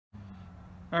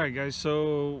Alright guys,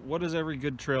 so what does every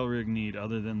good trail rig need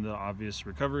other than the obvious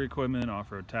recovery equipment,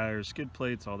 off-road tires, skid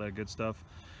plates, all that good stuff?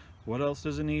 What else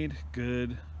does it need?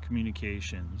 Good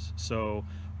communications. So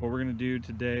what we're going to do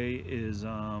today is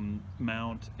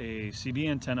mount a CB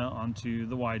antenna onto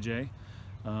the YJ.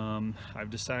 I've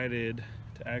decided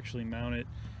to actually mount it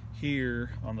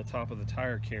here on the top of the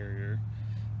tire carrier.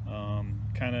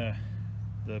 Kind of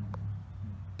the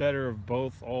better of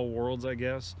both all worlds, I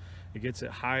guess. It gets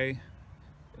it high,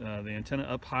 the antenna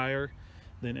up higher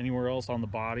than anywhere else on the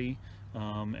body,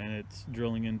 and it's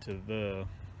drilling into the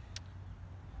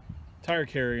tire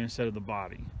carrier instead of the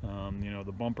body. You know,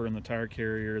 the bumper and the tire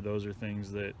carrier, those are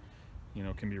things that, you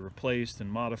know, can be replaced and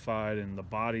modified, and the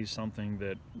body's something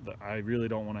that I really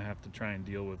don't want to have to try and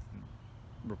deal with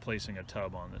replacing a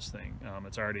tub on this thing.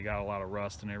 It's already got a lot of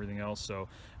rust and everything else, so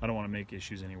I don't want to make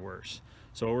issues any worse.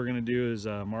 So what we're going to do is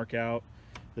mark out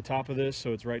the top of this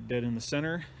so it's right dead in the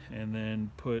center, and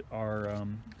then put our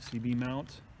CB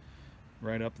mount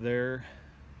right up there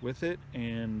with it,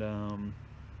 and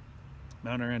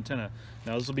mount our antenna.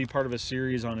 Now this will be part of a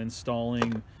series on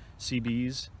installing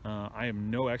CBs. I am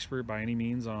no expert by any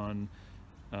means on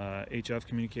HF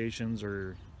communications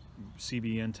or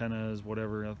CB antennas,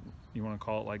 whatever you want to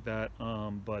call it like that,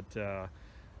 but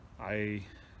I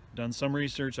done some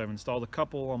research. I've installed a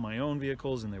couple on my own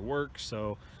vehicles and they work.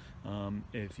 So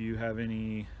if you have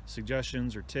any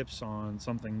suggestions or tips on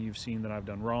something you've seen that I've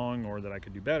done wrong or that I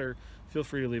could do better, feel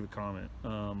free to leave a comment.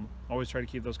 Always try to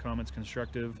keep those comments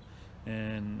constructive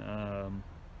and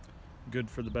good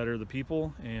for the better of the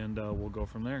people, and we'll go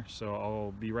from there. So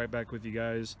I'll be right back with you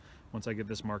guys once I get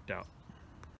this marked out.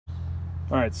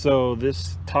 Alright, so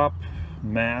this top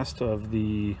mast of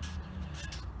the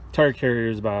tire carrier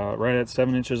is about right at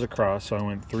 7 inches across, so I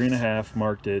went 3.5,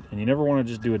 marked it, and you never want to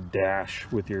just do a dash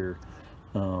with your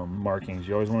markings.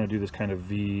 You always want to do this kind of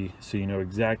V so you know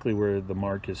exactly where the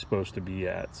mark is supposed to be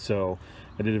at. So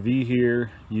I did a V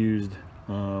here, used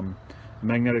a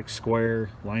magnetic square,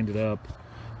 lined it up,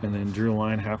 and then drew a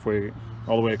line halfway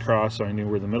all the way across so I knew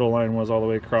where the middle line was all the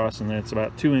way across, and then it's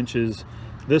about 2 inches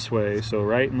this way, so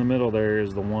right in the middle there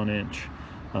is the 1 inch.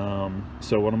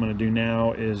 So what I'm going to do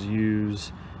now is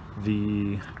use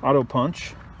the auto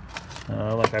punch,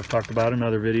 like I've talked about in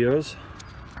other videos,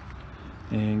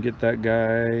 and get that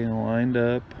guy lined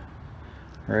up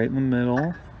right in the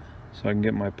middle so I can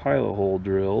get my pilot hole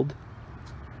drilled.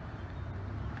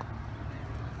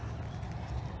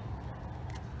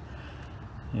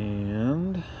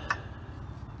 And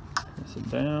press it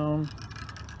down.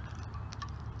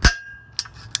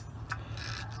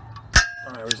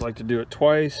 I always like to do it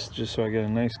twice just so I get a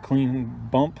nice clean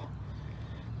bump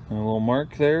and a little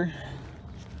mark there.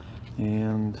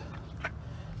 And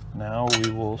now we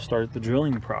will start the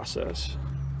drilling process.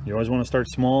 You always want to start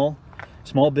small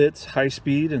bits, high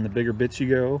speed, and the bigger bits you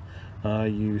go,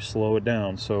 you slow it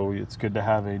down. So it's good to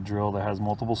have a drill that has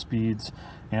multiple speeds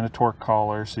and a torque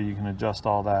collar so you can adjust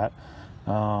all that.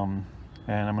 And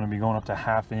I'm going to be going up to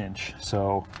 1/2 inch.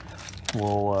 So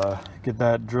we'll get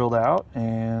that drilled out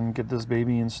and get this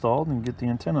baby installed and get the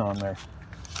antenna on there.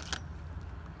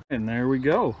 And there we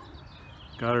go.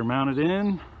 Got her mounted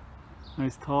in.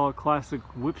 Nice tall classic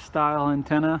whip style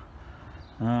antenna.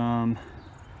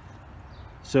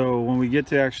 So when we get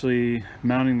to actually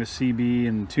mounting the CB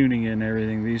and tuning it and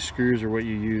everything, these screws are what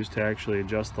you use to actually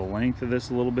adjust the length of this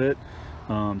a little bit,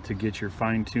 to get your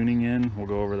fine tuning in. We'll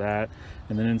go over that.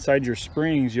 And then inside your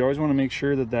springs, you always want to make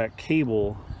sure that that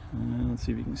cable, let's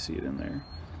see if you can see it in there.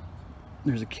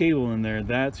 There's a cable in there.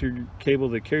 That's your cable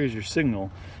that carries your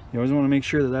signal. You always want to make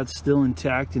sure that that's still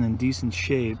intact and in decent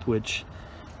shape, which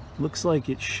looks like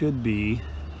it should be.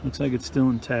 Looks like it's still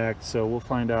intact, so we'll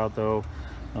find out though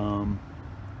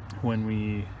when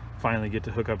we finally get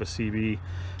to hook up a CB.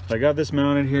 So I got this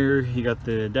mounted here. You got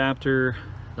the adapter,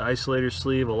 the isolator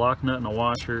sleeve, a lock nut and a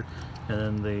washer, and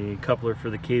then the coupler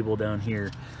for the cable down here.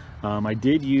 I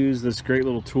did use this great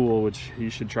little tool, which you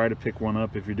should try to pick one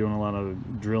up if you're doing a lot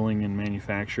of drilling and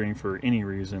manufacturing for any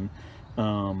reason.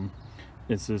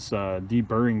 It's this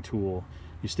deburring tool.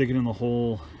 You stick it in the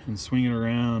hole and swing it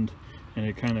around, and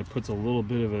it kind of puts a little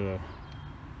bit of a,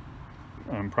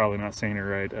 I'm probably not saying it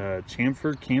right,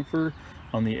 chamfer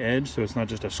on the edge, so it's not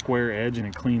just a square edge, and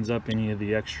it cleans up any of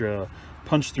the extra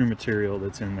punch through material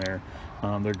that's in there.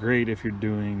 They're great if you're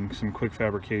doing some quick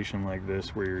fabrication like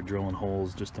this where you're drilling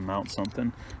holes just to mount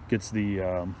something. Gets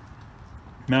the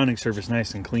mounting surface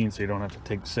nice and clean so you don't have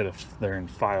to sit there and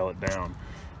file it down.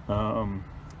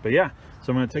 But yeah,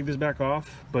 so I'm going to take this back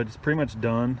off, but it's pretty much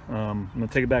done. I'm going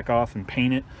to take it back off and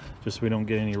paint it just so we don't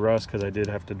get any rust, because I did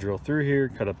have to drill through here,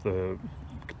 cut up the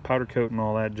powder coat and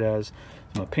all that jazz. So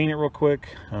I'm going to paint it real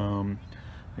quick.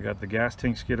 I got the gas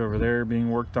tank skid over there being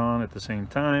worked on at the same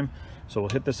time. So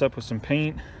we'll hit this up with some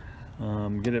paint,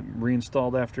 get it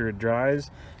reinstalled after it dries,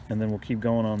 and then we'll keep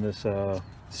going on this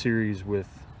series with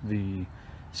the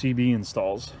CB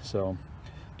installs. So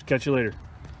catch you later.